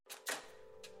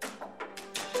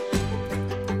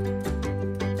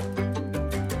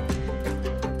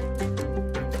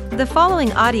The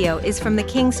following audio is from the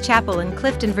King's Chapel in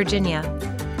Clifton, Virginia.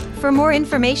 For more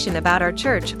information about our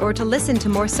church or to listen to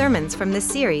more sermons from this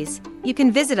series, you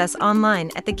can visit us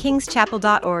online at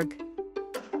thekingschapel.org.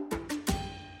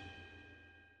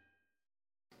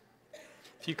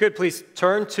 If you could please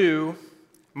turn to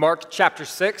Mark chapter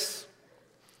 6.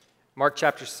 Mark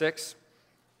chapter 6.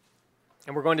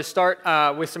 And we're going to start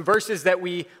with some verses that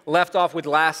we left off with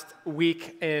last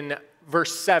week in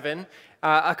verse 7.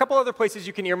 A couple other places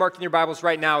you can earmark in your Bibles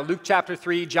right now. Luke chapter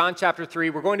 3, John chapter 3.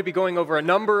 We're going to be going over a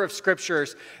number of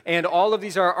scriptures, and all of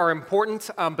these are important,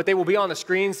 but they will be on the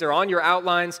screens. They're on your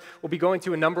outlines. We'll be going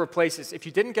to a number of places. If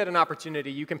you didn't get an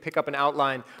opportunity, you can pick up an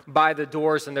outline by the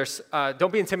doors, and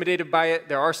don't be intimidated by it.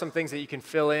 There are some things that you can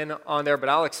fill in on there, but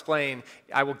I'll explain.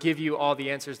 I will give you all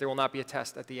the answers. There will not be a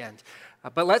test at the end.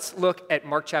 But let's look at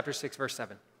Mark chapter 6, verse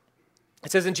 7.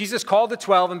 It says, "And Jesus called the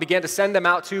 12 and began to send them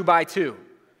out two by two.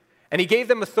 And he gave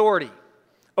them authority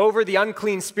over the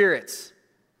unclean spirits.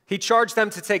 He charged them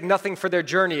to take nothing for their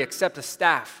journey except a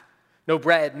staff, no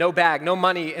bread, no bag, no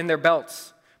money in their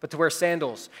belts, but to wear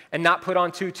sandals and not put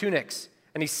on two tunics.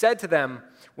 And he said to them,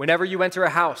 whenever you enter a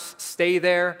house, stay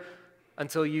there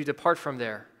until you depart from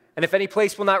there. And if any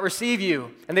place will not receive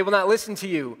you and they will not listen to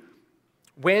you,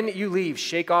 when you leave,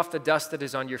 shake off the dust that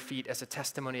is on your feet as a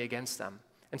testimony against them.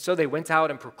 And so they went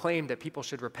out and proclaimed that people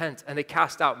should repent. And they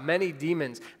cast out many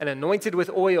demons and anointed with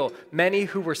oil many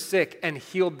who were sick and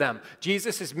healed them."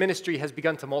 Jesus' ministry has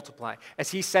begun to multiply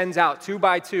as he sends out two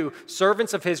by two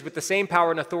servants of his with the same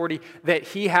power and authority that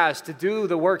he has to do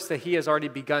the works that he has already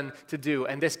begun to do.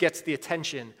 And this gets the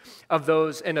attention of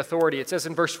those in authority. It says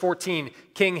in verse 14,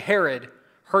 King Herod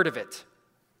heard of it,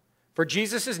 for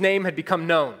Jesus' name had become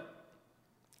known.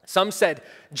 Some said,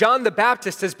 "John the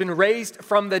Baptist has been raised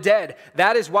from the dead.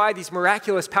 That is why these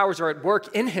miraculous powers are at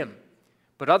work in him."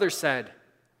 But others said,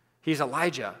 "He's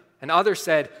Elijah." And others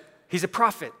said, "He's a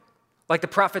prophet, like the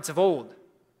prophets of old."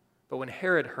 But when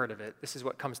Herod heard of it, this is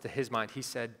what comes to his mind. He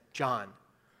said, "John,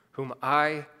 whom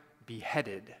I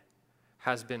beheaded,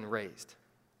 has been raised."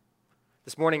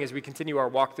 This morning, as we continue our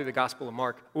walk through the Gospel of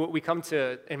Mark, we come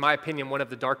to, in my opinion, one of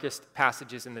the darkest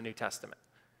passages in the New Testament.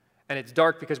 And it's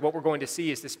dark because what we're going to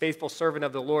see is this faithful servant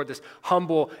of the Lord, this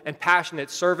humble and passionate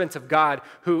servant of God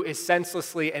who is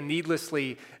senselessly and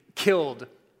needlessly killed.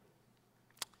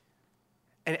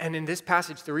 And in this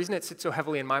passage, the reason it sits so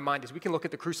heavily in my mind is we can look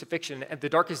at the crucifixion at the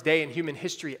darkest day in human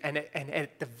history, and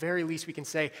at the very least we can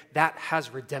say that has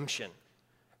redemption.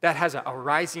 That has a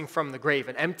rising from the grave,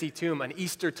 an empty tomb, an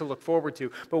Easter to look forward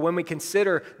to. But when we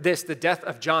consider this, the death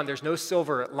of John, there's no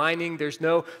silver lining, there's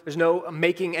no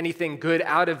making anything good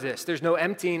out of this. There's no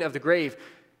emptying of the grave,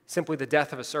 simply the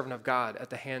death of a servant of God at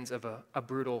the hands of a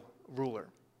brutal ruler.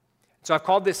 So I've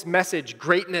called this message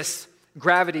Greatness,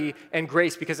 Gravity, and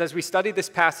Grace, because as we study this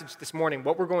passage this morning,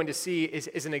 what we're going to see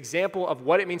is an example of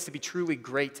what it means to be truly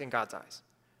great in God's eyes,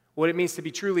 what it means to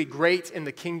be truly great in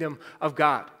the kingdom of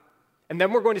God. And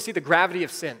then we're going to see the gravity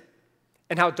of sin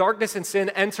and how darkness and sin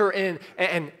enter in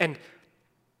and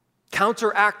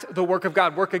counteract the work of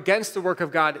God, work against the work of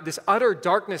God, this utter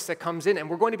darkness that comes in. And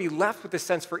we're going to be left with this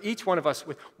sense for each one of us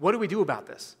with, what do we do about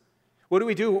this? What do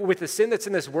we do with the sin that's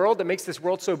in this world that makes this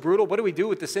world so brutal? What do we do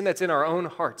with the sin that's in our own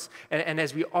hearts? And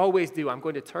as we always do, I'm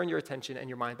going to turn your attention and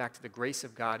your mind back to the grace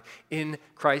of God in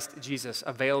Christ Jesus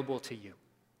available to you.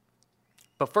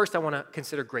 But first, I want to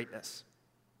consider greatness.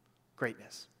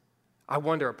 Greatness. I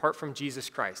wonder, apart from Jesus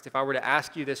Christ, if I were to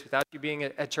ask you this without you being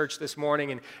at church this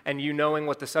morning and you knowing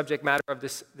what the subject matter of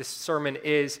this sermon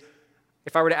is,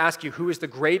 if I were to ask you who is the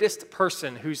greatest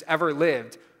person who's ever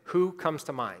lived, who comes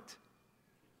to mind?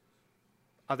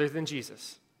 Other than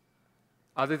Jesus.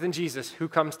 Other than Jesus, who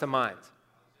comes to mind?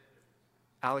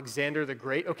 Alexander the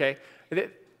Great? Okay.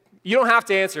 You don't have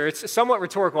to answer. It's somewhat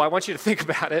rhetorical. I want you to think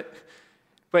about it.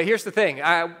 But here's the thing.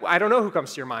 I don't know who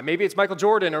comes to your mind. Maybe it's Michael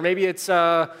Jordan, or maybe it's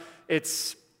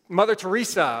Mother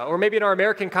Teresa, or maybe in our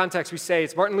American context we say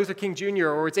it's Martin Luther King Jr.,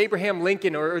 or it's Abraham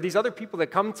Lincoln, or these other people that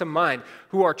come to mind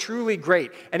who are truly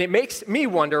great. And it makes me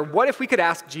wonder, what if we could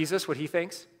ask Jesus what he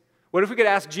thinks? What if we could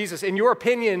ask Jesus, in your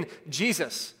opinion,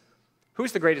 Jesus,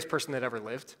 who's the greatest person that ever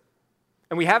lived?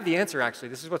 And we have the answer, actually.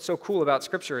 This is what's so cool about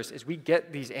Scripture is we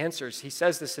get these answers. He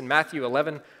says this in Matthew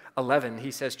 11:11.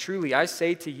 He says, "Truly I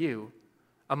say to you,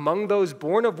 among those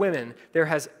born of women, there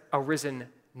has arisen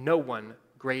no one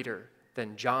greater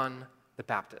than John the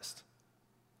Baptist."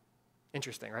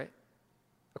 Interesting, right?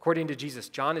 According to Jesus,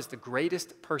 John is the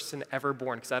greatest person ever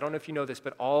born. Because I don't know if you know this,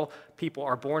 but all people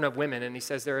are born of women. And he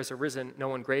says there has arisen no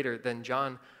one greater than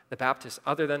John the Baptist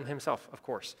other than himself, of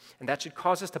course. And that should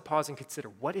cause us to pause and consider,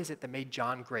 what is it that made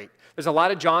John great? There's a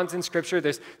lot of Johns in Scripture.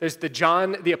 There's the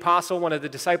John the Apostle, one of the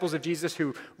disciples of Jesus,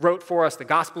 who wrote for us the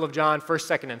Gospel of John,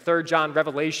 1st, 2nd, and 3rd John,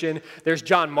 Revelation. There's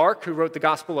John Mark, who wrote the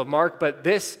Gospel of Mark, but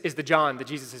this is the John that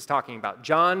Jesus is talking about.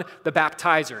 John the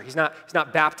Baptizer. He's not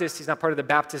Baptist. He's not part of the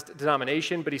Baptist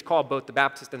denomination, but he's called both the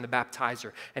Baptist and the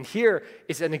Baptizer. And here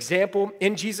is an example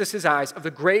in Jesus' eyes of the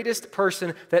greatest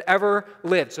person that ever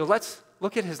lived. So let's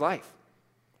look at his life.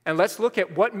 And let's look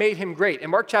at what made him great.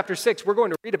 In Mark chapter 6, we're going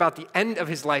to read about the end of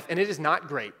his life, and it is not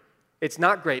great. It's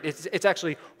not great. It's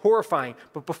actually horrifying.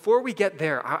 But before we get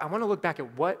there, I want to look back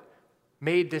at what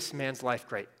made this man's life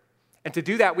great. And to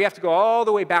do that, we have to go all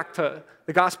the way back to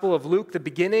the Gospel of Luke, the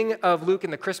beginning of Luke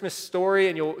and the Christmas story,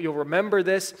 and you'll remember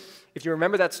this. If you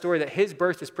remember that story, that his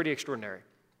birth is pretty extraordinary.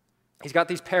 He's got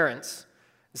these parents,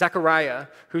 Zechariah,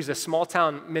 who's a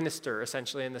small-town minister,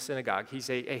 essentially, in the synagogue. He's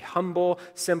a humble,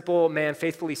 simple man,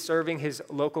 faithfully serving his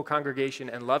local congregation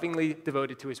and lovingly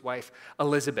devoted to his wife,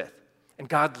 Elizabeth. And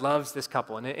God loves this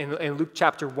couple. And in Luke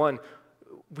chapter 1,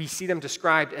 we see them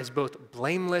described as both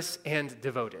blameless and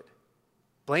devoted.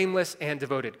 Blameless and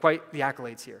devoted. Quite the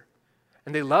accolades here.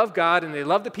 And they love God, and they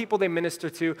love the people they minister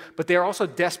to, but they're also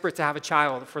desperate to have a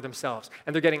child for themselves.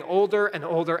 And they're getting older,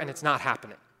 and it's not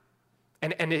happening.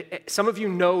 And some of you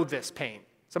know this pain.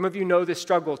 Some of you know this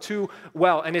struggle too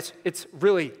well, and it's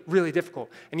really, really difficult.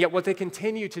 And yet what they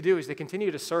continue to do is they continue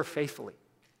to serve faithfully.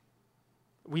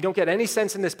 We don't get any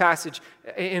sense in this passage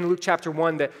in Luke chapter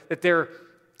 1 that they're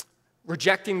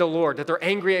rejecting the Lord, that they're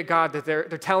angry at God, that they're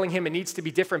telling him it needs to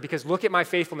be different because look at my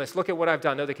faithfulness, look at what I've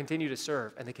done. No, they continue to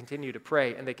serve, and they continue to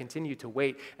pray, and they continue to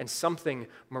wait, and something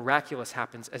miraculous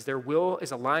happens as their will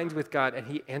is aligned with God, and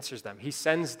he answers them. He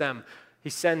sends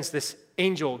this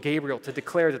angel, Gabriel, to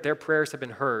declare that their prayers have been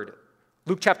heard.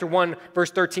 Luke chapter 1,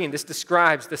 verse 13, this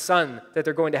describes the son that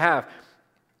they're going to have.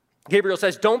 Gabriel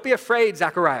says, "Don't be afraid,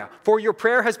 Zechariah, for your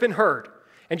prayer has been heard,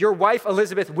 and your wife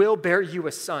Elizabeth will bear you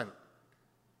a son,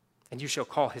 and you shall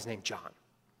call his name John.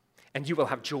 And you will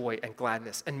have joy and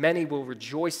gladness, and many will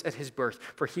rejoice at his birth,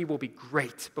 for he will be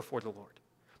great before the Lord.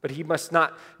 But he must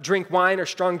not drink wine or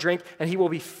strong drink, and he will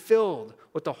be filled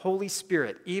with the Holy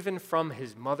Spirit, even from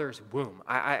his mother's womb."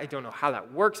 I don't know how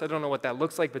that works. I don't know what that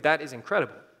looks like, but that is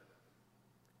incredible.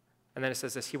 And then it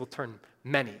says this, "He will turn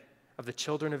many of the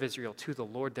children of Israel to the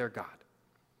Lord their God,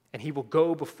 and he will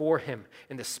go before him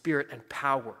in the spirit and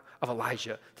power of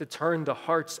Elijah to turn the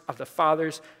hearts of the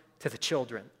fathers to the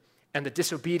children, and the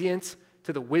disobedient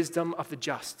to the wisdom of the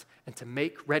just, and to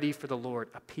make ready for the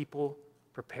Lord a people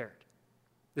prepared."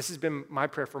 This has been my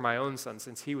prayer for my own son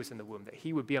since he was in the womb, that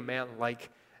he would be a man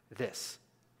like this.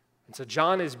 And so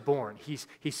John is born. He's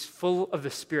full of the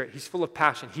Spirit. He's full of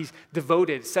passion. He's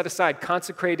devoted, set aside,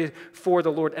 consecrated for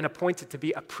the Lord, and appointed to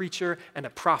be a preacher and a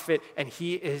prophet. And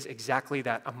he is exactly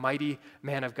that, a mighty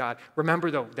man of God.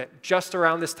 Remember, though, that just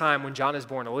around this time when John is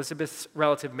born, Elizabeth's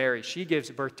relative Mary, she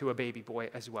gives birth to a baby boy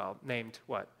as well, named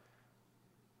what?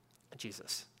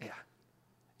 Jesus.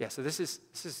 Yeah. So this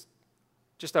is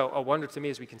just a wonder to me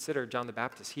as we consider John the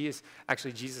Baptist. He is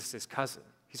actually Jesus' cousin.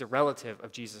 He's a relative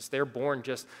of Jesus. They're born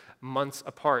just months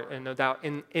apart. And no doubt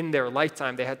in their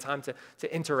lifetime, they had time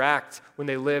to interact when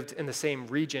they lived in the same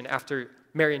region after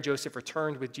Mary and Joseph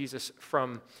returned with Jesus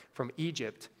from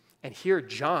Egypt. And here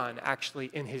John actually,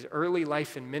 in his early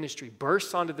life and ministry,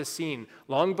 bursts onto the scene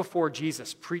long before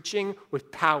Jesus, preaching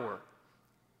with power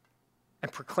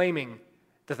and proclaiming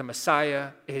that the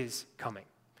Messiah is coming.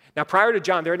 Now, prior to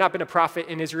John, there had not been a prophet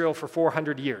in Israel for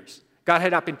 400 years. God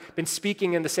had not been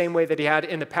speaking in the same way that he had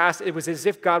in the past. It was as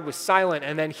if God was silent.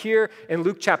 And then here in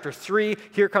Luke chapter 3,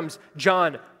 here comes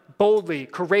John boldly,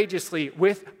 courageously,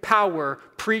 with power,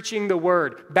 preaching the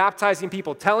word, baptizing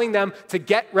people, telling them to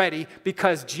get ready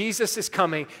because Jesus is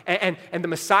coming and the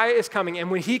Messiah is coming.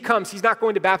 And when he comes, he's not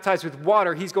going to baptize with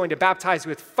water. He's going to baptize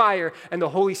with fire and the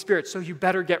Holy Spirit. So you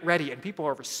better get ready. And people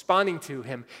are responding to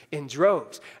him in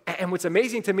droves. And what's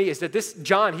amazing to me is that this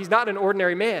John, he's not an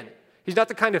ordinary man. He's not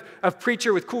the kind of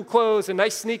preacher with cool clothes and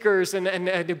nice sneakers and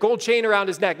a gold chain around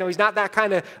his neck. No, he's not that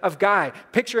kind of guy.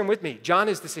 Picture him with me. John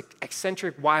is this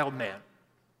eccentric wild man.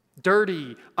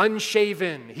 Dirty,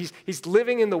 unshaven. He's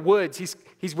living in the woods.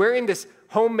 He's wearing this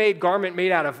homemade garment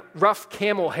made out of rough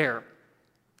camel hair.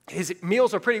 His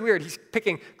meals are pretty weird. He's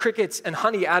picking crickets and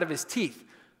honey out of his teeth.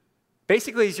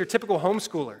 Basically, he's your typical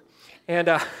homeschooler. And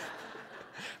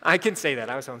I can say that.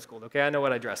 I was homeschooled, okay? I know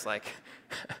what I dress like.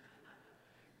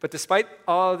 But despite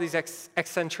all of these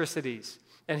eccentricities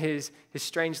and his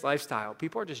strange lifestyle,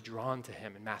 people are just drawn to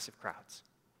him in massive crowds.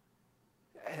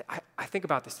 I think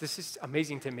about this. This is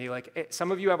amazing to me. Like,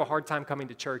 some of you have a hard time coming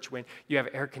to church when you have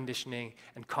air conditioning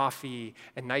and coffee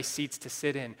and nice seats to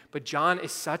sit in. But John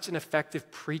is such an effective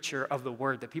preacher of the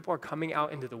word that people are coming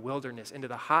out into the wilderness, into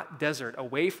the hot desert,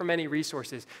 away from any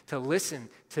resources to listen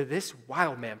to this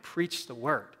wild man preach the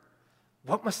word.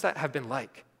 What must that have been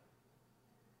like?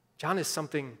 John is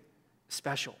something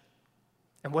special.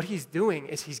 And what he's doing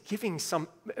is he's giving some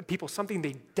people something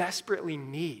they desperately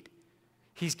need.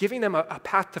 He's giving them a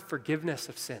path to forgiveness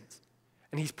of sins.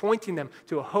 And he's pointing them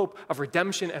to a hope of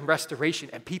redemption and restoration.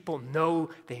 And people know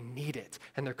they need it.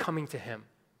 And they're coming to him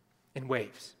in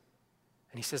waves.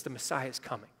 And he says the Messiah is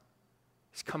coming.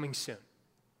 He's coming soon.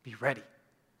 Be ready.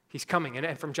 He's coming.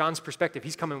 And from John's perspective,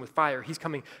 he's coming with fire. He's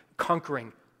coming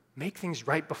conquering. Make things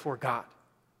right before God,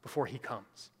 before he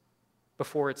comes,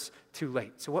 before it's too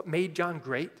late. So what made John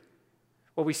great?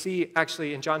 Well, we see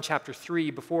actually in John chapter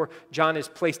 3, before John is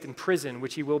placed in prison,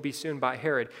 which he will be soon by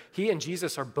Herod, he and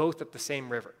Jesus are both at the same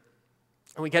river.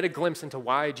 And we get a glimpse into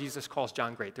why Jesus calls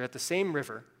John great. They're at the same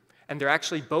river, and they're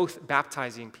actually both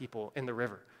baptizing people in the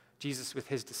river. Jesus with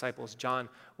his disciples, John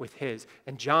with his.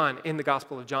 And John, in the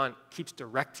Gospel of John, keeps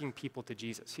directing people to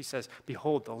Jesus. He says,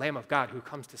 "Behold, the Lamb of God who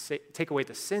comes to take away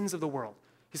the sins of the world."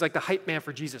 He's like the hype man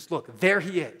for Jesus. Look, there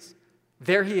he is.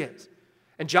 There he is.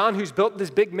 And John, who's built this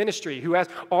big ministry, who has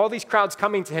all these crowds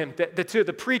coming to him, to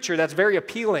the preacher, that's very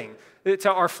appealing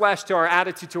to our flesh, to our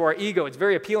attitude, to our ego. It's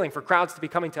very appealing for crowds to be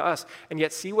coming to us. And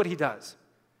yet, see what he does.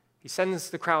 He sends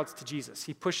the crowds to Jesus.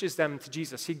 He pushes them to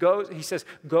Jesus. He says,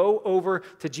 go over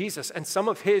to Jesus. And some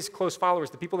of his close followers,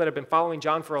 the people that have been following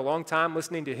John for a long time,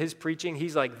 listening to his preaching,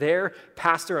 he's like their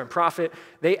pastor and prophet.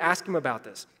 They ask him about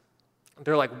this.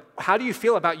 They're like, how do you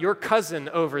feel about your cousin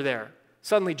over there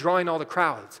suddenly drawing all the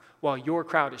crowds while your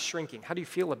crowd is shrinking? How do you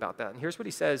feel about that? And here's what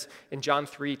he says in John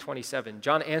 3:27.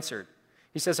 John answered.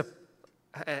 He says,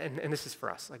 and this is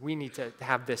for us. Like, we need to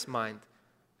have this mind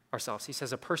ourselves. He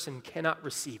says, a person cannot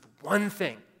receive one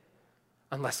thing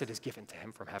unless it is given to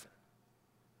him from heaven.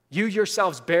 You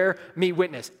yourselves bear me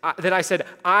witness that I said,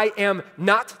 I am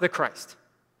not the Christ,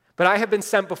 but I have been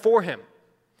sent before him.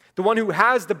 The one who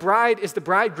has the bride is the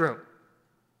bridegroom.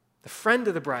 The friend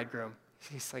of the bridegroom,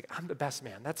 he's like, I'm the best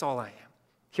man. That's all I am,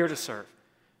 here to serve.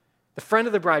 The friend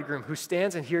of the bridegroom who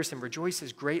stands and hears him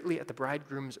rejoices greatly at the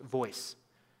bridegroom's voice.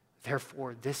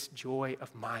 Therefore, this joy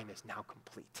of mine is now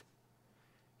complete.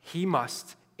 He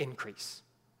must increase.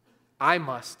 I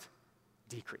must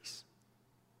decrease.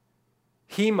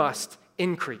 He must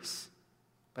increase,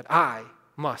 but I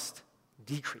must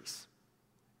decrease.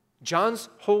 John's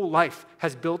whole life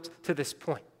has built to this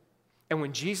point. And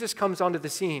when Jesus comes onto the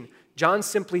scene, John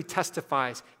simply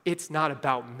testifies, it's not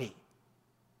about me.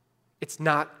 It's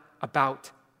not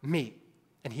about me.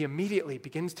 And he immediately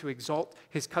begins to exalt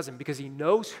his cousin because he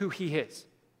knows who he is.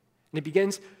 And he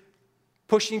begins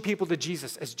pushing people to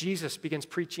Jesus as Jesus begins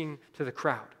preaching to the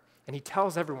crowd. And he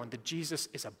tells everyone that Jesus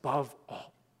is above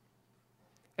all.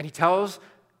 And he tells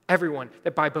everyone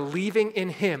that by believing in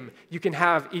him, you can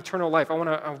have eternal life.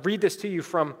 I'll read this to you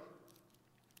from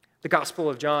the Gospel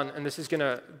of John, and this is going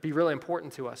to be really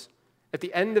important to us. At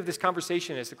the end of this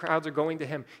conversation, as the crowds are going to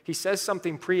him, he says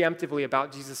something preemptively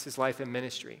about Jesus' life and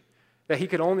ministry that he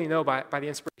could only know by the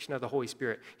inspiration of the Holy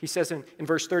Spirit. He says in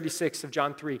verse 36 of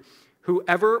John 3,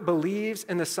 whoever believes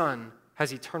in the Son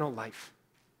has eternal life.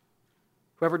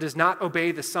 Whoever does not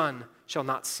obey the Son shall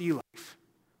not see life,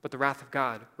 but the wrath of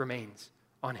God remains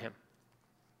on him.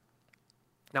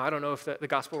 Now, I don't know if the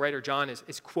gospel writer John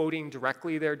is quoting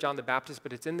directly there John the Baptist,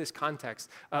 but it's in this context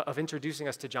of introducing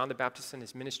us to John the Baptist and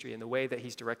his ministry and the way that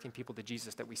he's directing people to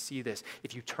Jesus that we see this.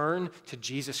 If you turn to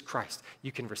Jesus Christ,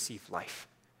 you can receive life.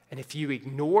 And if you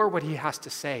ignore what he has to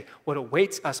say, what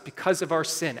awaits us because of our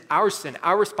sin,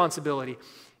 our responsibility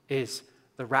is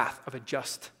the wrath of a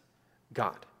just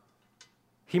God.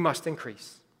 He must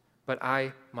increase, but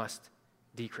I must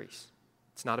decrease.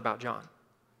 It's not about John.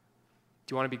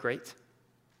 Do you want to be great? Do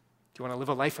you want to live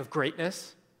a life of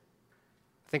greatness?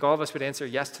 I think all of us would answer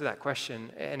yes to that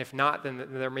question. And if not, then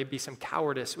there may be some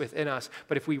cowardice within us.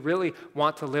 But if we really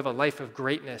want to live a life of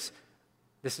greatness,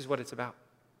 this is what it's about.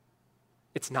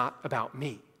 It's not about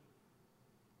me.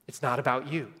 It's not about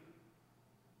you.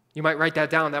 You might write that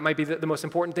down. That might be the most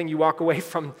important thing you walk away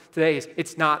from today is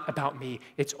it's not about me.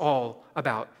 It's all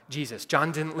about Jesus.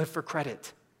 John didn't live for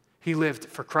credit. He lived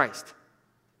for Christ.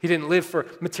 He didn't live for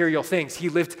material things. He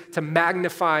lived to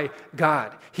magnify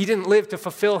God. He didn't live to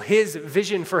fulfill his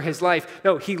vision for his life.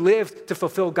 No, he lived to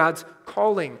fulfill God's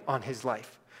calling on his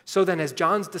life. So then as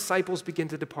John's disciples begin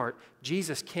to depart,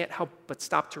 Jesus can't help but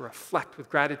stop to reflect with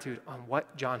gratitude on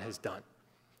what John has done.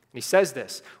 And he says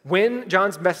this, when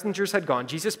John's messengers had gone,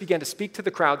 Jesus began to speak to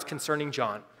the crowds concerning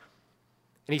John.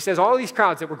 And he says, all these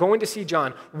crowds that were going to see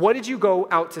John, what did you go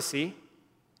out to see?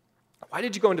 Why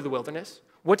did you go into the wilderness?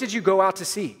 What did you go out to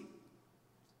see?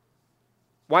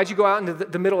 Why did you go out into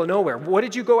the middle of nowhere? What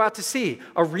did you go out to see?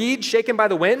 A reed shaken by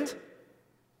the wind?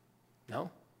 No.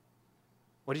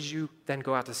 What did you then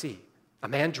go out to see? A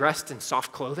man dressed in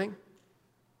soft clothing?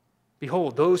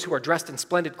 Behold, those who are dressed in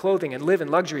splendid clothing and live in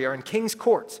luxury are in king's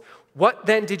courts. What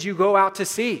then did you go out to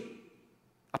see?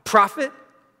 A prophet?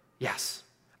 Yes,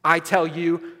 I tell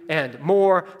you, and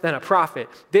more than a prophet.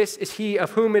 This is he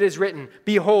of whom it is written,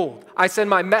 behold, I send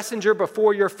my messenger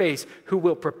before your face who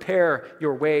will prepare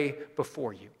your way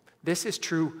before you. This is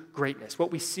true greatness.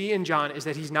 What we see in John is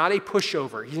that he's not a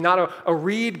pushover. He's not a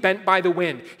reed bent by the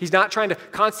wind. He's not trying to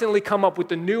constantly come up with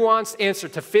the nuanced answer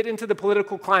to fit into the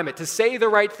political climate, to say the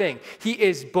right thing. He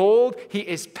is bold, he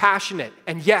is passionate,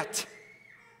 and yet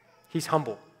he's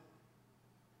humble.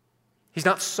 He's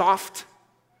not soft.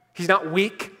 He's not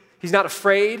weak. He's not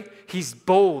afraid. He's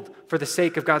bold for the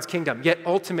sake of God's kingdom. Yet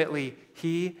ultimately,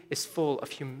 he is full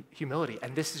of humility.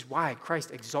 And this is why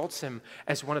Christ exalts him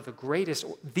as one of the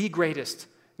greatest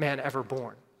man ever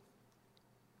born.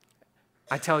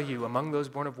 I tell you, among those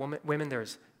born of women,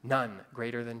 there's none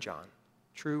greater than John.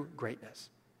 True greatness.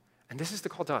 And this is the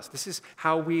call to us. This is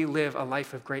how we live a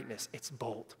life of greatness. It's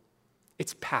bold.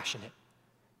 It's passionate.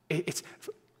 It's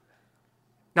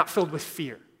not filled with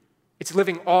fear. It's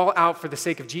living all out for the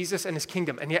sake of Jesus and his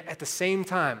kingdom, and yet at the same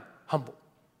time, humble,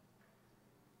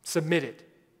 submitted.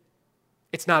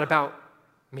 It's not about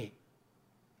me.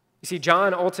 You see,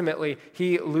 John ultimately,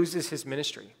 he loses his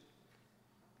ministry.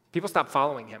 People stop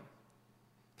following him.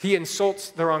 He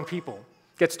insults the wrong people,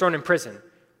 gets thrown in prison,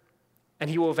 and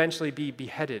he will eventually be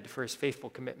beheaded for his faithful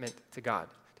commitment to God.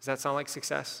 Does that sound like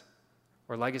success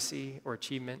or legacy or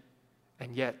achievement?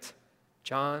 And yet,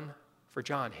 for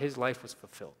John, his life was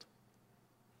fulfilled.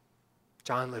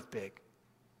 John lived big.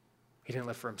 He didn't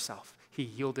live for himself. He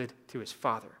yielded to his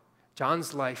Father.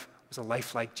 John's life was a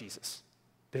life like Jesus.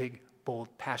 Big, bold,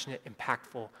 passionate,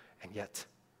 impactful, and yet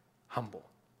humble,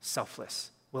 selfless,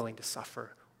 willing to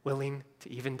suffer, willing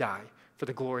to even die for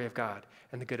the glory of God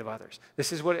and the good of others.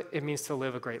 This is what it means to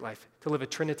live a great life, to live a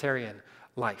Trinitarian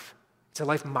life. It's a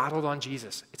life modeled on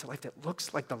Jesus. It's a life that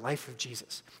looks like the life of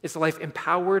Jesus. It's a life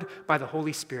empowered by the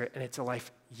Holy Spirit, and it's a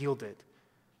life yielded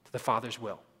to the Father's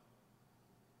will.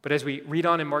 But as we read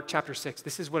on in Mark chapter 6,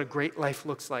 this is what a great life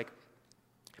looks like.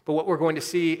 But what we're going to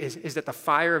see is that the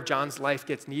fire of John's life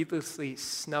gets needlessly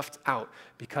snuffed out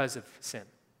because of sin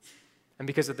and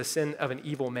because of the sin of an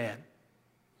evil man.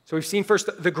 So we've seen first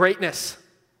the greatness,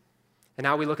 and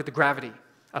now we look at the gravity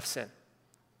of sin.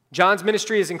 John's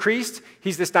ministry is increased.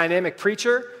 He's this dynamic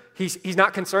preacher. He's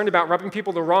not concerned about rubbing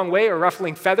people the wrong way or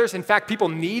ruffling feathers. In fact, people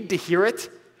need to hear it.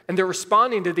 And they're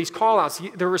responding to these call-outs.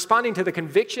 They're responding to the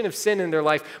conviction of sin in their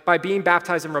life by being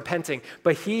baptized and repenting.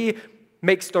 But he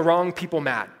makes the wrong people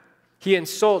mad. He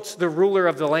insults the ruler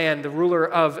of the land, the ruler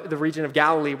of the region of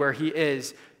Galilee where he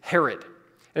is, Herod.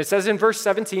 And it says in verse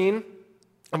 17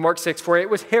 of Mark 6, for it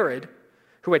was Herod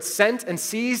who had sent and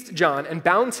seized John and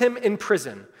bound him in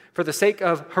prison for the sake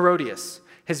of Herodias,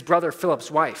 his brother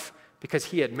Philip's wife, because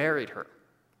he had married her.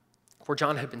 For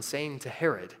John had been saying to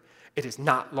Herod, it is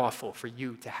not lawful for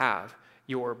you to have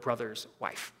your brother's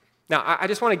wife. Now, I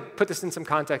just want to put this in some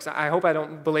context. I hope I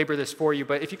don't belabor this for you,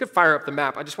 but if you could fire up the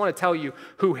map, I just want to tell you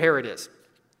who Herod is.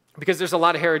 Because there's a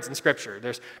lot of Herods in Scripture.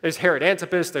 There's Herod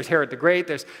Antipas, there's Herod the Great,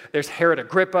 there's Herod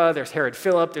Agrippa, there's Herod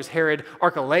Philip, there's Herod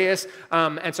Archelaus.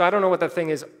 And so I don't know what that thing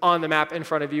is on the map in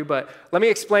front of you, but let me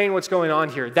explain what's going on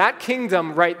here. That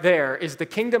kingdom right there is the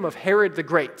kingdom of Herod the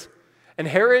Great. And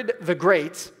Herod the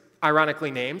Great,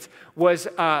 ironically named, was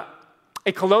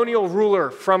a colonial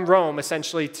ruler from Rome,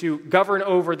 essentially, to govern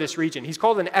over this region. He's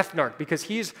called an ethnarch because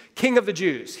he's king of the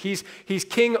Jews. He's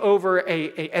king over a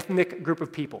ethnic group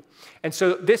of people. And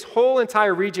so this whole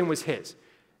entire region was his.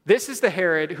 This is the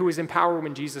Herod who was in power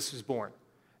when Jesus was born.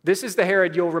 This is the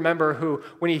Herod, you'll remember, who,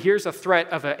 when he hears a threat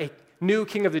of a new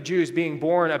king of the Jews being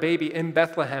born, a baby in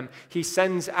Bethlehem, he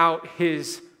sends out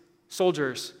his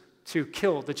soldiers to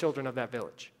kill the children of that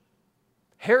village.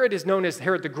 Herod is known as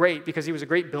Herod the Great because he was a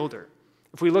great builder.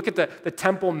 If we look at the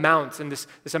Temple Mount and this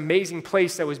amazing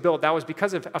place that was built, that was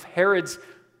because of Herod's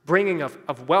bringing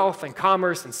of wealth and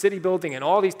commerce and city building and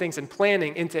all these things and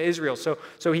planning into Israel. So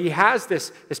he has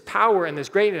this power and this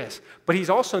greatness, but he's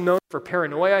also known for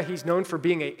paranoia. He's known for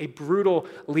being a brutal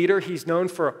leader. He's known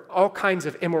for all kinds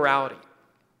of immorality.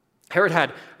 Herod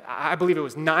had, I believe it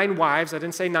was 9 wives. I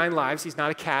didn't say 9 lives. He's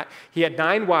not a cat. He had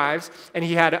 9 wives, and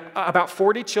he had about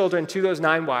 40 children to those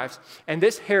 9 wives. And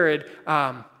this Herod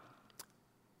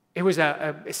It was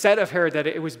said of Herod that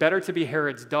it was better to be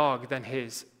Herod's dog than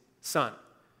his son,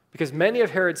 because many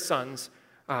of Herod's sons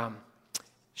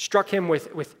struck him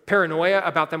with paranoia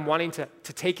about them wanting to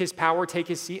take his power, take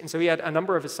his seat, and so he had a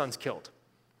number of his sons killed.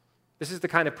 This is the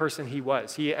kind of person he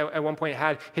was. He, at one point,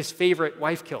 had his favorite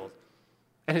wife killed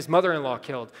and his mother-in-law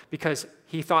killed because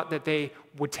he thought that they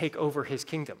would take over his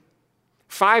kingdom.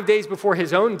 5 days before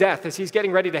his own death, as he's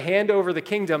getting ready to hand over the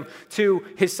kingdom to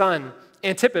his son,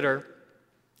 Antipater,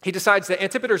 he decides that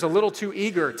Antipater's a little too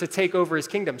eager to take over his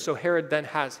kingdom, so Herod then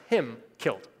has him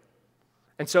killed.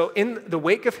 And so in the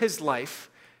wake of his life,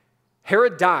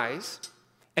 Herod dies,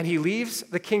 and he leaves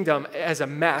the kingdom as a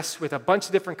mess with a bunch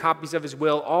of different copies of his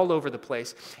will all over the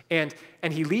place. And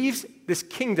he leaves this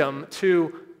kingdom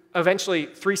to eventually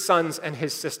 3 sons and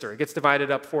his sister. It gets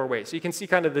divided up 4 ways. So you can see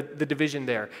kind of the division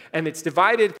there. And it's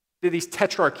divided into these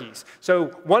tetrarchies. So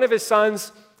one of his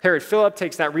sons, Herod Philip,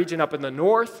 takes that region up in the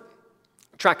north,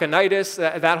 Trachonitis,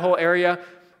 that whole area.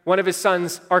 One of his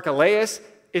sons, Archelaus,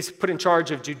 is put in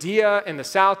charge of Judea in the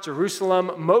south,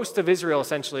 Jerusalem, most of Israel,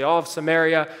 essentially, all of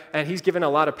Samaria, and he's given a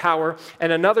lot of power.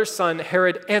 And another son,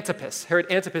 Herod Antipas,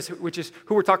 which is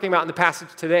who we're talking about in the passage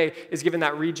today, is given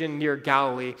that region near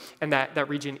Galilee and that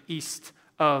region east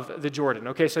of the Jordan.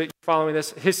 Okay, so following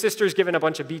this, his sister's given a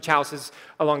bunch of beach houses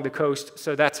along the coast,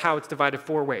 so that's how it's divided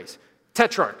 4 ways.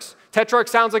 Tetrarchs. Tetrarch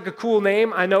sounds like a cool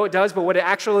name, I know it does, but what it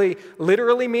actually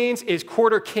literally means is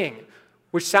quarter king,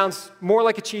 which sounds more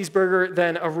like a cheeseburger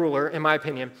than a ruler, in my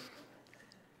opinion.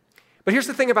 But here's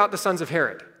the thing about the sons of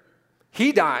Herod.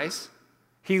 He dies,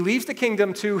 he leaves the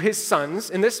kingdom to his sons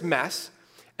in this mess,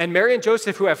 and Mary and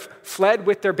Joseph, who have fled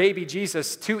with their baby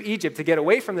Jesus to Egypt to get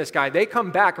away from this guy, they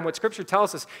come back, and what Scripture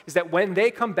tells us is that when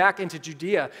they come back into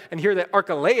Judea and hear that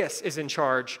Archelaus is in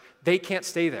charge, they can't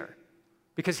stay there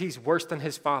because he's worse than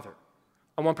his father.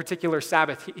 On one particular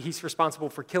Sabbath, he's responsible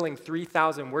for killing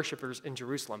 3,000 worshipers in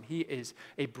Jerusalem. He is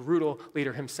a brutal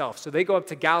leader himself. So they go up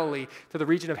to Galilee, to the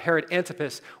region of Herod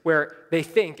Antipas, where they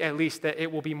think, at least, that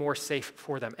it will be more safe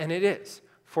for them. And it is,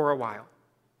 for a while.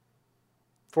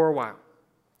 For a while.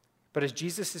 But as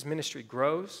Jesus' ministry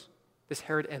grows, this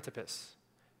Herod Antipas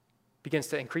begins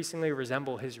to increasingly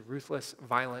resemble his ruthless,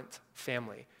 violent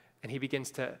family. And he begins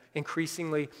to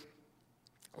increasingly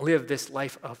live this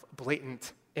life of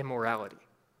blatant immorality.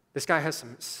 This guy has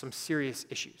some serious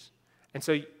issues. And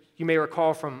so you may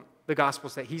recall from the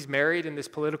Gospels that he's married in this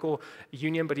political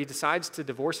union, but he decides to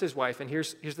divorce his wife. And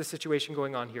here's the situation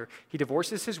going on here. He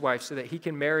divorces his wife so that he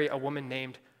can marry a woman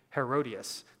named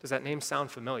Herodias. Does that name sound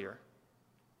familiar?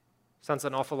 Sounds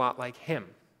an awful lot like him.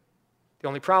 The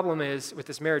only problem is with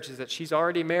this marriage is that she's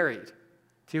already married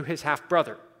to his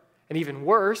half-brother. And even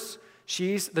worse,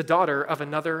 she's the daughter of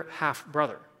another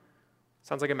half-brother.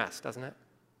 Sounds like a mess, doesn't it?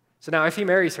 So now if he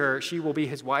marries her, she will be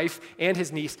his wife and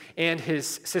his niece and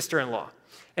his sister-in-law.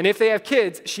 And if they have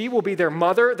kids, she will be their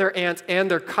mother, their aunt,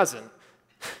 and their cousin.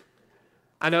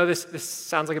 I know this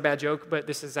sounds like a bad joke, but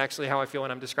this is actually how I feel when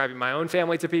I'm describing my own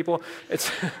family to people. It's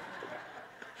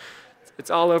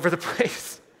all over the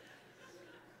place.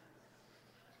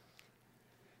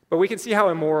 But we can see how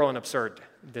immoral and absurd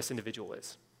this individual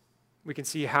is. We can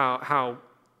see how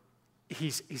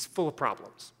he's full of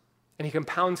problems. And he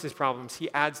compounds his problems, he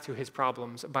adds to his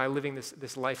problems by living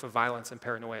this life of violence and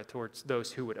paranoia towards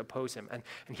those who would oppose him. And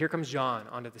here comes John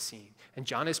onto the scene. And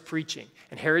John is preaching,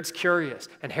 and Herod's curious,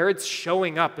 and Herod's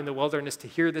showing up in the wilderness to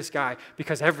hear this guy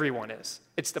because everyone is.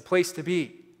 It's the place to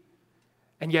be.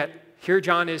 And yet, here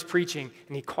John is preaching,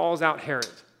 and he calls out Herod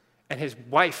and his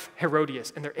wife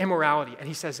Herodias and their immorality. And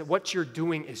he says that what you're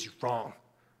doing is wrong.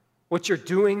 What you're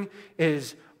doing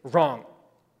is wrong.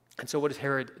 And so what does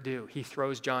Herod do? He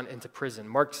throws John into prison.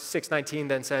 Mark 6:19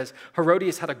 then says,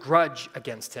 Herodias had a grudge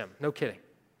against him, no kidding,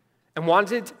 and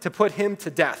wanted to put him to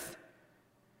death,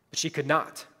 but she could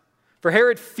not. For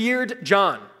Herod feared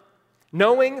John,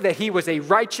 knowing that he was a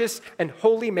righteous and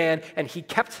holy man, and he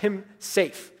kept him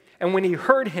safe. And when he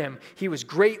heard him, he was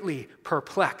greatly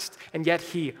perplexed, and yet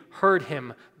he heard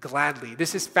him gladly.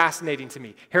 This is fascinating to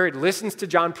me. Herod listens to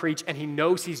John preach, and he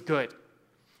knows he's good.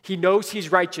 He knows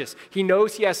he's righteous. He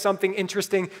knows he has something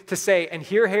interesting to say. And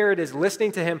here Herod is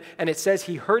listening to him, and it says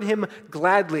he heard him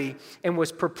gladly and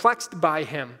was perplexed by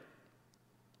him.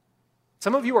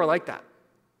 Some of you are like that.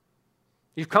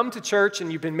 You've come to church,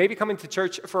 and you've been maybe coming to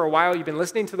church for a while. You've been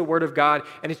listening to the Word of God,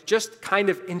 and it's just kind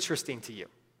of interesting to you.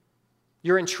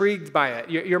 You're intrigued by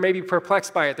it. You're maybe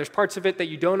perplexed by it. There's parts of it that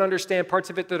you don't understand, parts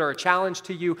of it that are a challenge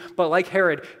to you. But like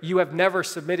Herod, you have never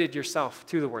submitted yourself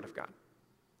to the Word of God.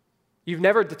 You've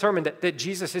never determined that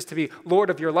Jesus is to be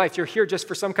Lord of your life. You're here just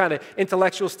for some kind of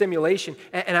intellectual stimulation.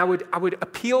 And I would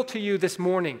appeal to you this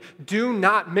morning, do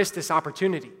not miss this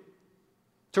opportunity.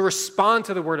 to respond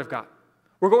to the word of God.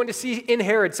 We're going to see in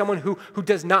Herod someone who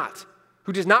does not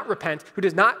repent, who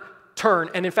does not turn,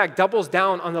 and in fact doubles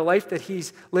down on the life that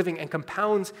he's living and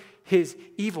compounds his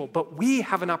evil. But we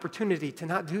have an opportunity to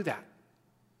not do that,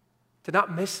 to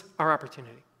not miss our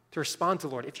opportunity to respond to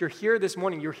the Lord. If you're here this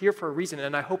morning, you're here for a reason,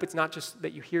 and I hope it's not just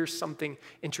that you hear something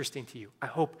interesting to you. I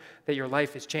hope that your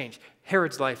life is changed.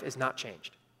 Herod's life is not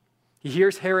changed. He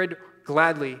hears Herod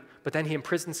gladly, but then he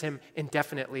imprisons him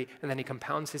indefinitely, and then he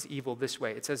compounds his evil this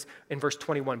way. It says in verse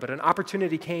 21, "But an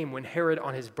opportunity came when Herod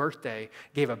on his birthday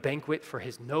gave a banquet for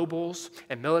his nobles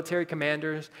and military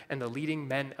commanders and the leading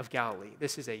men of Galilee."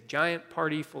 This is a giant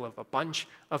party full of a bunch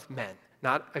of men.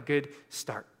 Not a good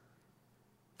start.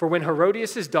 "For when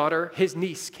Herodias' daughter, his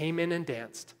niece, came in and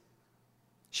danced,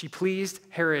 she pleased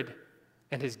Herod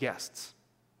and his guests."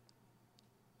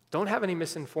 Don't have any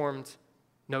misinformed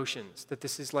notions that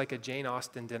this is like a Jane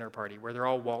Austen dinner party where they're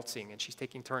all waltzing and she's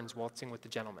taking turns waltzing with the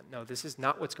gentleman. No, this is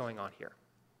not what's going on here.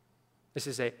 This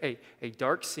is a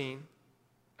dark scene,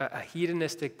 a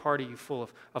hedonistic party full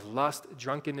of lust,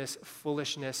 drunkenness,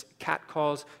 foolishness,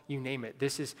 catcalls, you name it.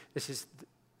 This is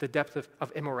the depth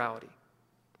of immorality.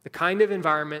 The kind of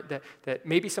environment that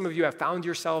maybe some of you have found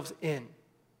yourselves in,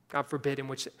 God forbid, in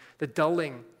which the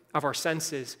dulling of our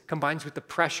senses combines with the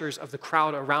pressures of the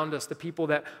crowd around us, the people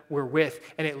that we're with,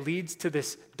 and it leads to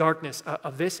this darkness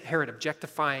of this Herod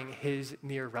objectifying his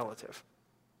near relative.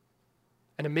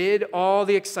 And amid all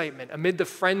the excitement, amid the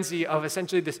frenzy of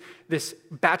essentially this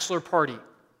bachelor party,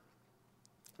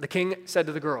 the king said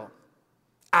to the girl,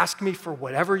 "Ask me for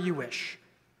whatever you wish,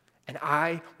 and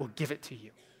I will give it to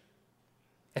you."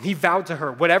 And he vowed to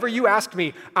her, "Whatever you ask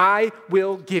me, I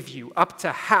will give you, up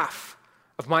to half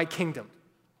of my kingdom."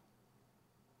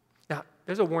 Now,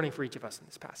 there's a warning for each of us in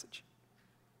this passage.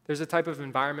 There's a type of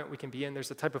environment we can be in.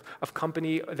 There's a type of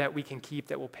company that we can keep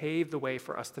that will pave the way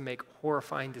for us to make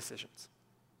horrifying decisions,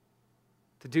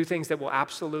 to do things that will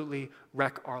absolutely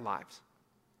wreck our lives.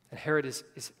 And Herod is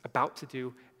about to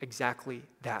do exactly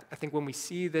that. I think when we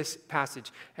see this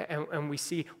passage and we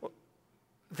see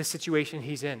the situation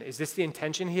he's in, is this the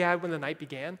intention he had when the night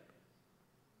began?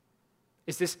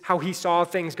 Is this how he saw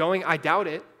things going? I doubt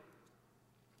it.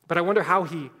 But I wonder how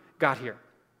he got here.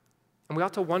 And we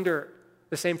ought to wonder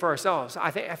the same for ourselves.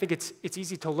 I think it's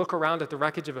easy to look around at the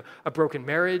wreckage of a broken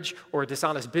marriage or a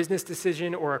dishonest business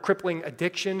decision or a crippling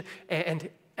addiction and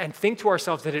think to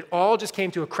ourselves that it all just came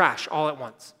to a crash all at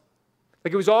once.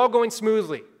 Like it was all going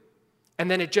smoothly, and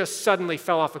then it just suddenly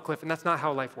fell off a cliff, and that's not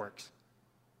how life works.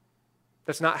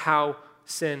 That's not how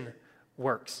sin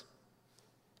works.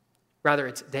 Rather,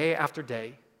 it's day after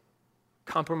day,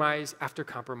 compromise after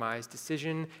compromise,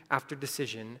 decision after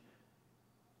decision,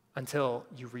 until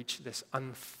you reach this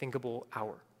unthinkable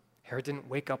hour. Herod didn't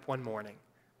wake up one morning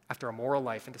after a moral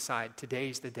life and decide,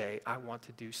 today's the day I want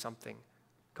to do something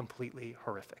completely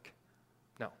horrific.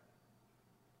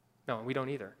 No, we don't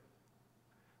either.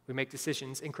 We make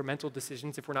decisions, incremental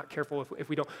decisions, if we're not careful, if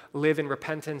we don't live in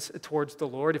repentance towards the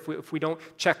Lord, if we don't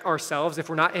check ourselves, if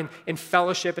we're not in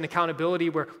fellowship and accountability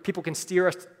where people can steer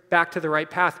us back to the right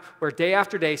path, where day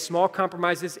after day, small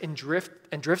compromises and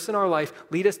drifts in our life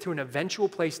lead us to an eventual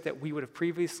place that we would have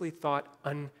previously thought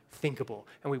unthinkable.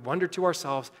 And we wonder to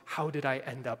ourselves, how did I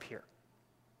end up here?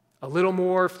 A little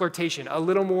more flirtation, a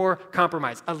little more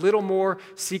compromise, a little more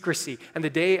secrecy. And the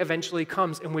day eventually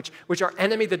comes in which our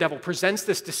enemy, the devil, presents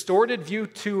this distorted view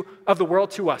of the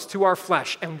world to us, to our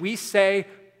flesh. And we say,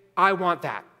 I want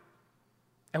that.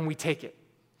 And we take it.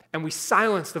 And we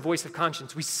silence the voice of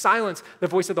conscience. We silence the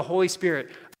voice of the Holy Spirit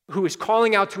who is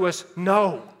calling out to us,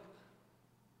 no,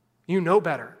 you know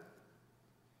better.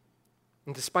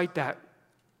 And despite that,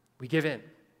 we give in.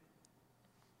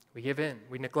 We give in.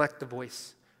 We neglect the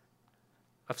voice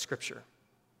of Scripture,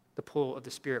 the pull of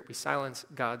the Spirit. We silence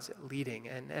God's leading.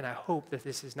 And I hope that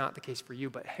this is not the case for you,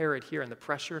 but Herod here in the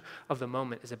pressure of the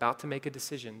moment is about to make a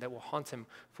decision that will haunt him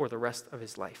for the rest of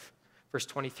his life. Verse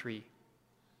 23,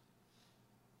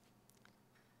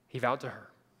 he vowed to her,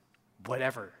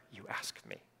 whatever you ask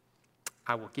me,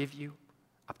 I will give you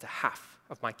up to half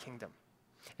of my kingdom.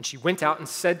 And she went out and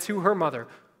said to her mother,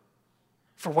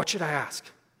 for what should I ask?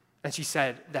 And she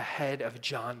said, the head of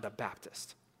John the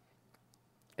Baptist.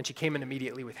 And she came in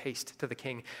immediately with haste to the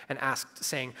king and asked,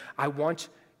 saying, I want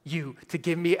you to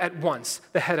give me at once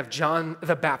the head of John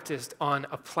the Baptist on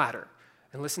a platter.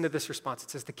 And listen to this response. It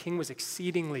says, the king was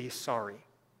exceedingly sorry.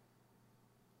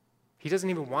 He doesn't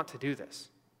even want to do this.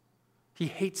 He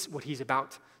hates what he's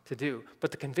about to do, but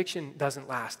the conviction doesn't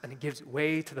last, and it gives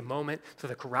way to the moment, to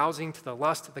the carousing, to the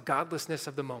lust, to the godlessness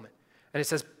of the moment. And it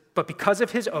says, but because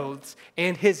of his oaths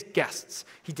and his guests,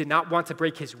 he did not want to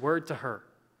break his word to her.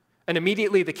 And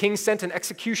immediately the king sent an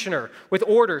executioner with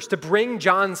orders to bring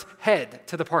John's head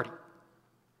to the party.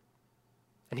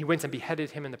 And he went and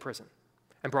beheaded him in the prison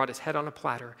and brought his head on a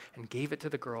platter and gave it to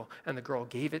the girl, and the girl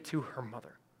gave it to her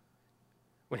mother.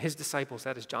 When his disciples,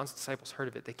 that is John's disciples, heard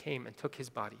of it, they came and took his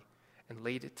body and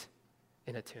laid it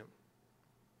in a tomb.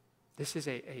 This is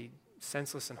a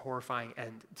senseless and horrifying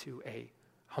end to a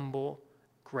humble,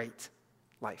 great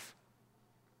life.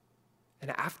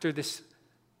 And after this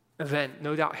event,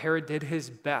 no doubt Herod did his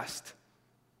best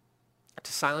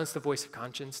to silence the voice of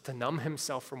conscience, to numb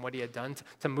himself from what he had done,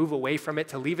 to move away from it,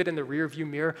 to leave it in the rearview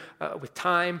mirror with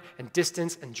time and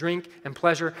distance and drink and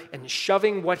pleasure, and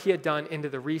shoving what he had done into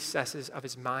the recesses of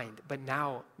his mind. But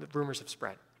now the rumors have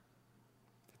spread.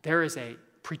 There is a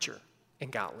preacher in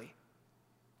Galilee.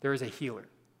 There is a healer.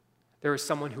 There is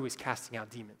someone who is casting out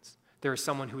demons. There is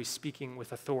someone who is speaking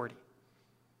with authority.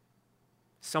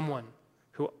 Someone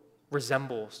who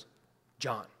resembles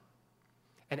John.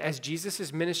 And as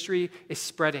Jesus' ministry is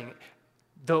spreading,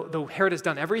 though Herod has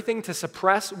done everything to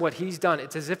suppress what he's done,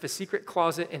 it's as if a secret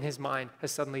closet in his mind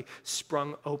has suddenly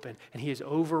sprung open, and he is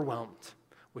overwhelmed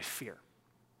with fear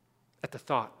at the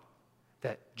thought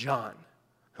that John,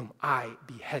 whom I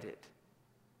beheaded,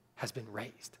 has been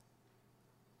raised.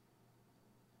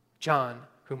 John,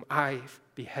 whom I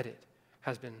beheaded,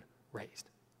 has been raised.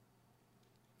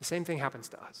 The same thing happens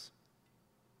to us.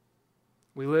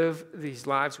 We live these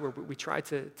lives where we try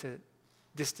to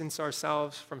distance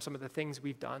ourselves from some of the things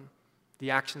we've done,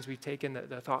 the actions we've taken,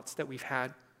 the thoughts that we've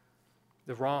had,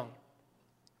 the wrong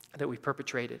that we've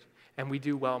perpetrated. And we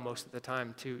do well most of the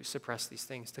time to suppress these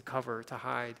things, to cover, to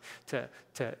hide, to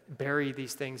bury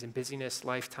these things in busyness,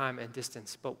 lifetime, and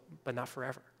distance, but not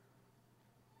forever.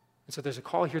 And so there's a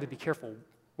call here to be careful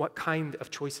what kind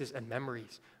of choices and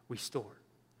memories we store,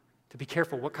 to be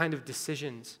careful what kind of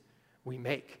decisions we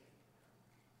make.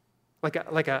 Like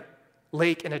a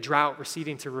lake in a drought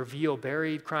receding to reveal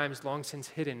buried crimes long since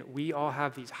hidden, we all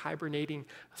have these hibernating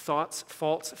thoughts,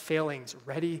 faults, failings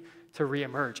ready to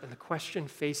reemerge. And the question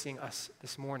facing us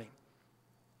this morning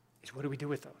is, what do we do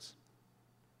with those?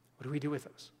 What do we do with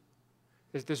those?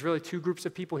 There's really two groups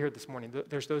of people here this morning.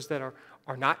 There's those that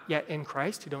are not yet in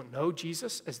Christ, who don't know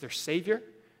Jesus as their Savior,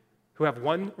 who have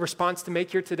one response to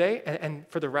make here today. And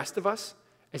for the rest of us,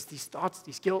 as these thoughts,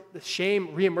 these guilt, the shame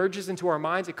reemerges into our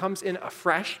minds, it comes in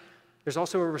afresh. There's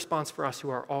also a response for us who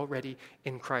are already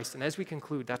in Christ. And as we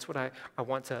conclude, that's what I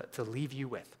want to leave you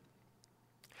with.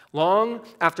 Long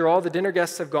after all the dinner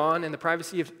guests have gone in the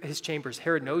privacy of his chambers,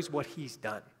 Herod knows what he's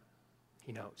done.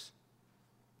 He knows.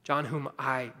 John, whom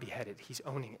I beheaded, he's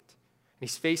owning it. And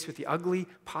he's faced with the ugly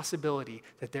possibility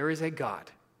that there is a God,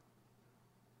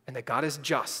 and that God is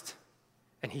just,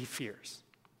 and he fears.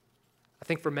 I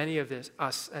think for many of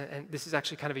us, and this is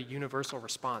actually kind of a universal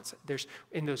response, there's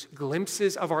in those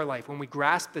glimpses of our life, when we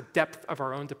grasp the depth of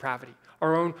our own depravity,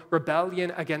 our own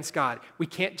rebellion against God, we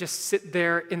can't just sit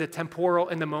there in the temporal,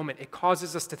 in the moment. It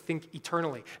causes us to think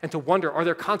eternally and to wonder, are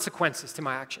there consequences to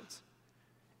my actions?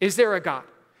 Is there a God?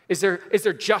 Is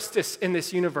there justice in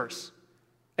this universe?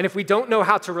 And if we don't know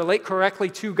how to relate correctly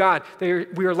to God,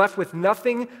 we are left with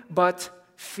nothing but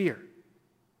fear.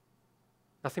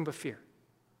 Nothing but fear.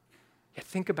 Yet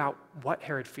think about what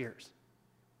Herod fears.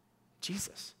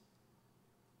 Jesus.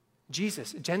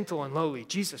 Jesus, gentle and lowly.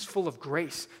 Jesus, full of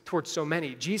grace towards so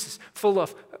many. Jesus, full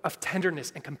of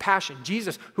tenderness and compassion.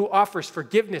 Jesus, who offers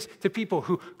forgiveness to people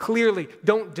who clearly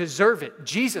don't deserve it.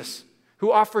 Jesus, who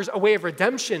offers a way of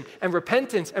redemption and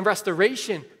repentance and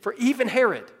restoration for even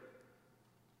Herod.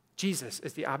 Jesus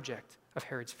is the object of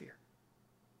Herod's fear.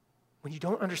 When you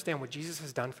don't understand what Jesus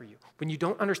has done for you, when you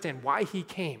don't understand why he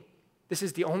came, this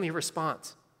is the only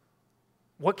response.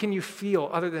 What can you feel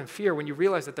other than fear when you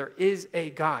realize that there is a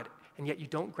God, and yet you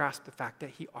don't grasp the fact that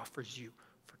he offers you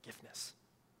forgiveness?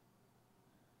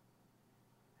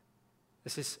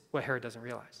 This is what Herod doesn't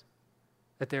realize,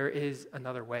 that there is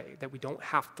another way, that we don't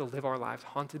have to live our lives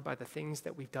haunted by the things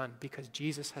that we've done because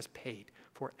Jesus has paid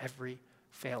for every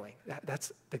failing.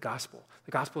 That's the gospel.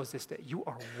 The gospel is this, that you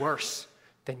are worse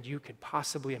than you could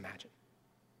possibly imagine.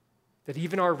 That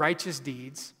even our righteous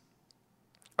deeds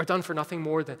are done for nothing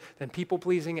more than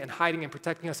people-pleasing and hiding and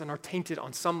protecting us, and are tainted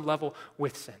on some level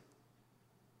with sin.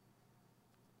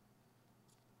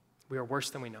 We are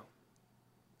worse than we know,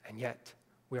 and yet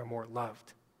we are more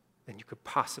loved than you could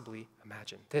possibly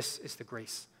imagine. This is the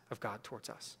grace of God towards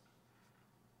us.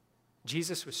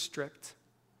 Jesus was stripped,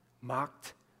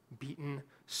 mocked, beaten,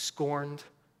 scorned,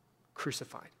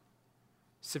 crucified,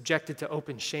 subjected to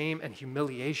open shame and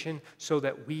humiliation so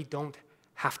that we don't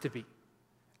have to be.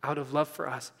 Out of love for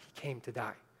us, he came to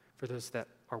die for those that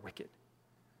are wicked.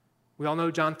 We all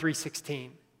know John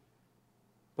 3:16.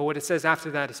 But what it says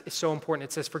after that is so important.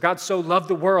 It says, "For God so loved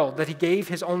the world that he gave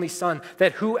his only Son,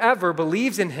 that whoever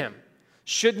believes in him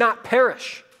should not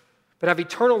perish, but have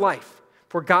eternal life.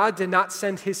 For God did not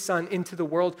send his Son into the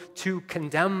world to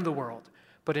condemn the world,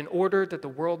 but in order that the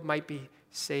world might be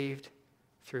saved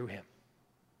through him."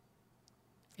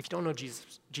 If you don't know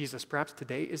Jesus, perhaps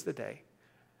today is the day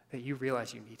that you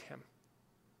realize you need him,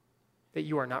 that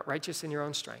you are not righteous in your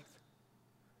own strength,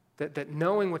 that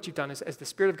knowing what you've done, as the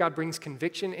Spirit of God brings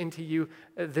conviction into you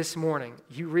this morning,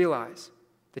 you realize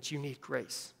that you need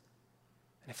grace.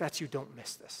 And if that's you, don't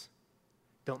miss this.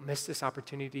 Don't miss this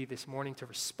opportunity this morning to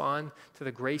respond to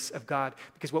the grace of God,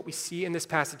 because what we see in this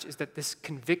passage is that this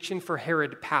conviction for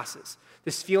Herod passes.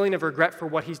 This feeling of regret for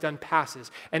what he's done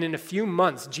passes. And in a few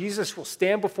months, Jesus will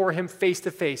stand before him face to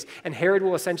face, and Herod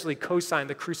will essentially co-sign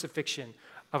the crucifixion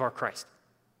of our Christ.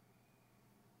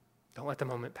 Don't let the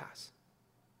moment pass.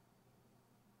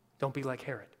 Don't be like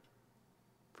Herod.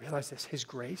 Realize this, his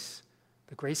grace,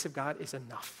 the grace of God, is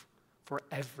enough for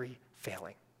every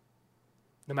failing.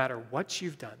 No matter what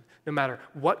you've done, no matter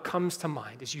what comes to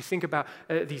mind, as you think about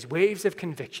these waves of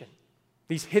conviction,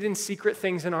 these hidden secret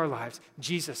things in our lives,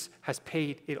 Jesus has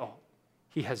paid it all.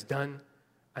 He has done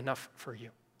enough for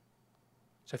you.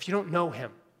 So if you don't know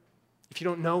him,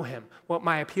 what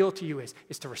my appeal to you is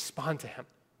to respond to him,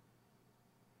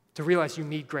 to realize you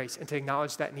need grace and to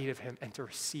acknowledge that need of him and to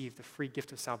receive the free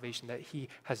gift of salvation that he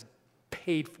has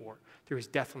paid for through his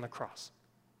death on the cross.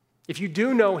 If you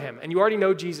do know him and you already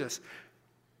know Jesus,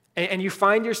 and you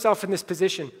find yourself in this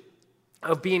position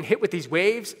of being hit with these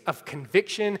waves of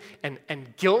conviction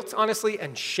and guilt, honestly,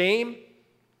 and shame,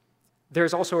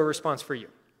 there's also a response for you.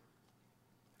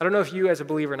 I don't know if you as a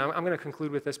believer, and I'm going to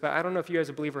conclude with this, but I don't know if you as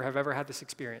a believer have ever had this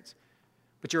experience,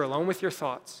 but you're alone with your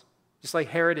thoughts, just like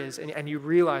Herod is, and you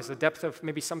realize the depth of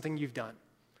maybe something you've done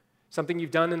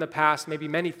in the past, maybe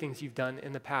many things you've done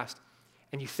in the past,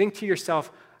 and you think to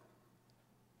yourself,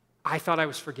 I thought I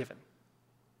was forgiven.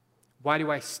 Why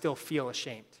do I still feel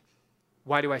ashamed?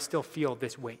 Why do I still feel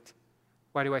this weight?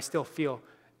 Why do I still feel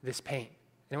this pain?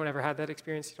 Anyone ever had that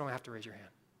experience? You don't have to raise your hand.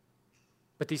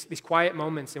 But these quiet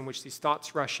moments in which these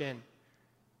thoughts rush in,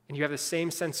 and you have the same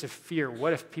sense of fear,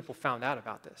 what if people found out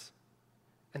about this?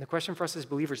 And the question for us as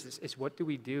believers is what do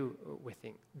we do with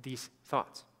these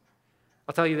thoughts?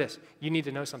 I'll tell you this, you need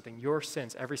to know something. Your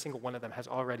sins, every single one of them, has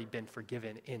already been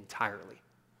forgiven entirely.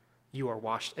 You are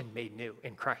washed and made new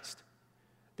in Christ.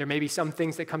 There may be some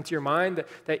things that come to your mind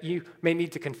that you may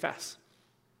need to confess,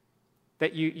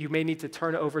 that you may need to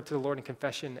turn over to the Lord in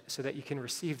confession so that you can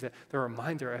receive the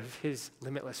reminder of his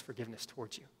limitless forgiveness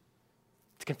towards you.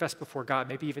 To confess before God,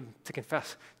 maybe even to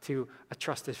confess to a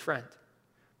trusted friend.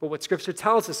 But what Scripture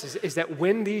tells us is that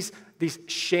when these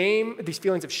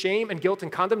feelings of shame and guilt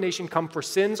and condemnation come for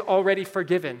sins already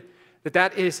forgiven,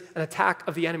 that is an attack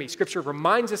of the enemy. Scripture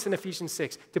reminds us in Ephesians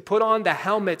 6 to put on the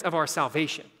helmet of our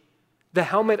salvation. The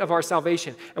helmet of our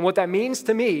salvation. And what that means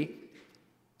to me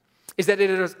is that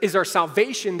it is our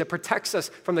salvation that protects us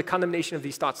from the condemnation of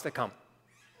these thoughts that come.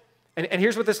 And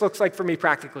here's what this looks like for me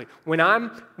practically. When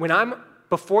I'm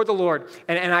before the Lord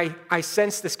and I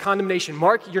sense this condemnation,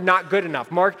 Mark, you're not good enough.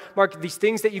 Mark, these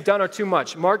things that you've done are too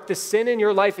much. Mark, the sin in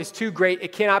your life is too great.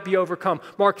 It cannot be overcome.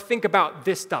 Mark, think about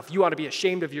this stuff. You ought to be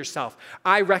ashamed of yourself.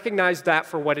 I recognize that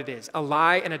for what it is, a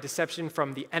lie and a deception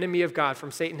from the enemy of God,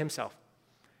 from Satan himself,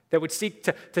 that would seek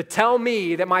to tell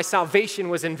me that my salvation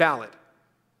was invalid.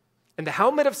 And the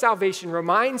helmet of salvation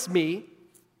reminds me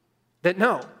that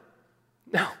no,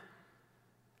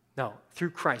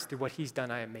 through Christ, through what he's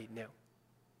done, I am made new.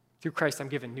 Through Christ, I'm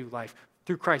given new life.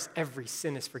 Through Christ, every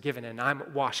sin is forgiven and I'm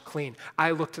washed clean.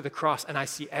 I look to the cross and I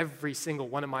see every single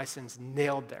one of my sins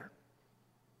nailed there.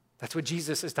 That's what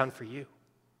Jesus has done for you.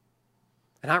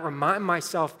 And I remind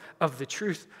myself of the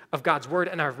truth of God's word,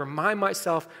 and I remind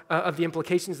myself of the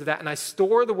implications of that, and I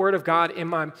store the word of God in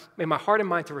my heart and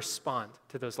mind to respond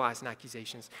to those lies and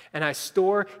accusations. And I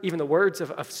store even the words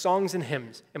of songs and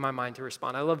hymns in my mind to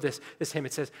respond. I love this hymn.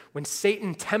 It says, when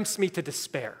Satan tempts me to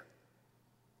despair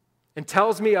and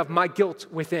tells me of my guilt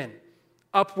within,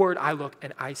 upward I look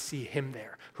and I see him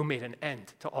there who made an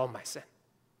end to all my sin.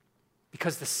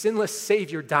 Because the sinless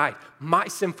Savior died, my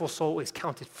sinful soul is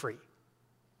counted free.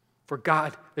 For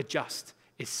God, the just,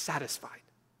 is satisfied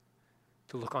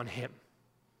to look on him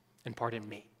and pardon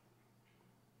me.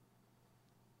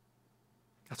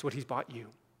 That's what he's bought you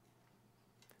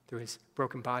through his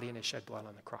broken body and his shed blood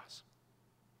on the cross.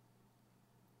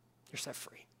 You're set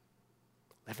free.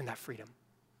 Live in that freedom.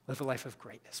 Live a life of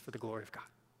greatness for the glory of God.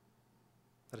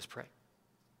 Let us pray.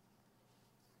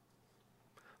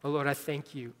 Oh Lord, I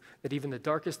thank you that even the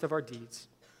darkest of our deeds,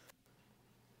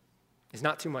 is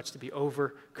not too much to be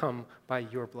overcome by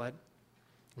your blood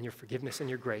and your forgiveness and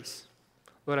your grace.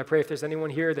 Lord, I pray if there's anyone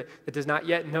here that does not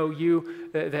yet know you,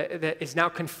 that is now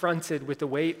confronted with the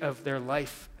weight of their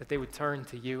life, that they would turn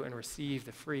to you and receive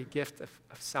the free gift of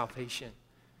salvation.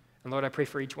 And Lord, I pray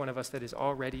for each one of us that is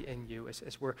already in you,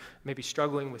 as we're maybe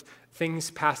struggling with things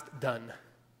past done.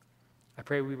 I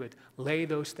pray we would lay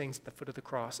those things at the foot of the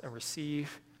cross and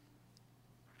receive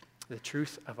the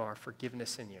truth of our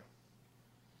forgiveness in you.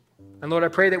 And Lord, I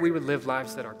pray that we would live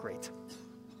lives that are great.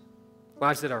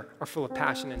 Lives that are full of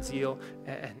passion and zeal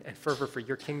and fervor for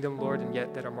your kingdom, Lord, and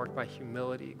yet that are marked by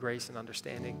humility, grace, and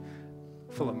understanding,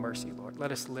 full of mercy, Lord.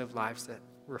 Let us live lives that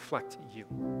reflect you.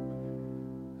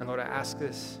 And Lord, I ask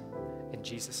this in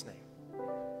Jesus' name.